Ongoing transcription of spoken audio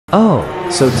Oh,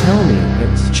 so tell me,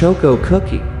 it's Choco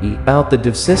Cookie about the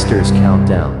Devsisters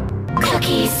countdown.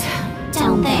 Cookies,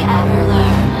 don't they ever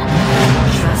learn?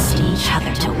 Trust each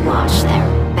other to watch their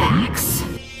backs.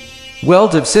 Well,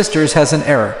 Devsisters has an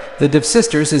error. The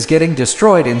Devsisters is getting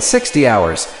destroyed in 60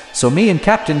 hours. So me and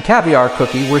Captain Caviar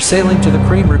Cookie were sailing to the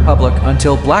Cream Republic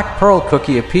until Black Pearl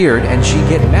Cookie appeared and she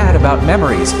get mad about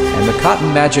memories and the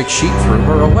cotton magic sheet threw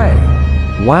her away.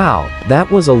 Wow, that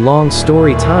was a long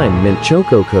story time, Mint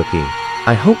Choco Cookie.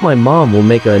 I hope my mom will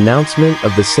make an announcement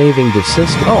of the saving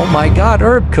Devsisters. Oh my god,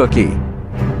 Herb Cookie!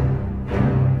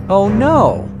 Oh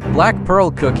no! Black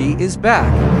Pearl Cookie is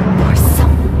back. You're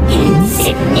some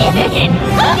insignificant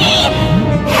cookie!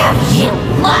 Have you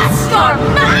lost your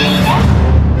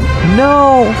mind?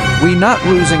 No! We not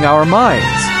losing our minds.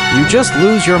 You just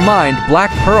lose your mind, Black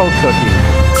Pearl Cookie.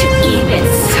 To even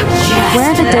suggest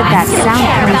Where did that sound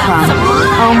come from?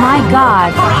 Oh my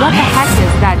god, what the heck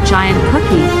is that giant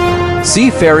cookie? Sea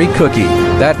Fairy Cookie,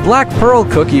 that Black Pearl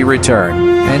Cookie returned,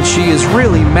 and she is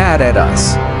really mad at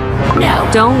us. No.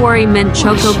 Don't worry, Mint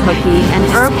Choco Cookie and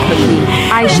Herb Cookie.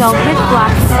 I shall hit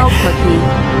Black Pearl Cookie.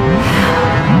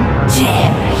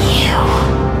 Dare you?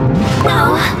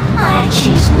 No, I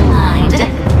changed my mind.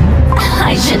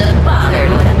 I should have bothered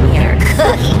with a mere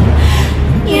cookie.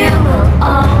 You will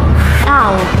all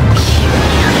Ow.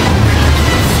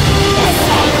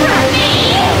 escape from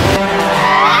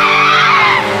me.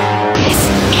 This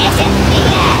isn't the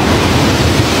end.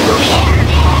 Hear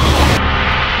me.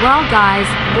 Well guys,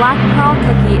 Black Pearl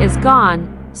Cookie is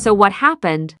gone, so what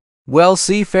happened? Well,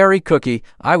 Sea Fairy Cookie,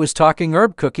 I was talking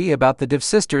Herb Cookie about the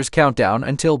Devsisters countdown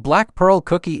until Black Pearl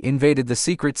Cookie invaded the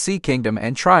Secret Sea Kingdom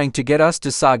and trying to get us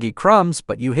to soggy crumbs,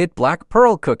 but you hit Black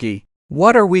Pearl Cookie.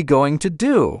 What are we going to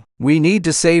do? We need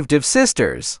to save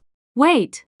Devsisters.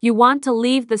 Wait, you want to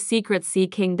leave the Secret Sea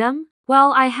Kingdom?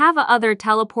 Well, I have a other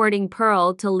teleporting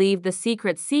pearl to leave the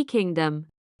Secret Sea Kingdom.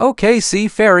 Okay, Sea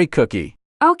Fairy Cookie.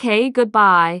 Okay,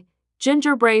 goodbye.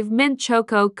 Ginger Brave Mint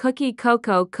Choco Cookie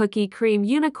Cocoa Cookie Cream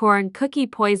Unicorn Cookie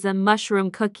Poison Mushroom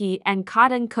Cookie and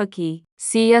Cotton Cookie.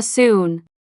 See ya soon.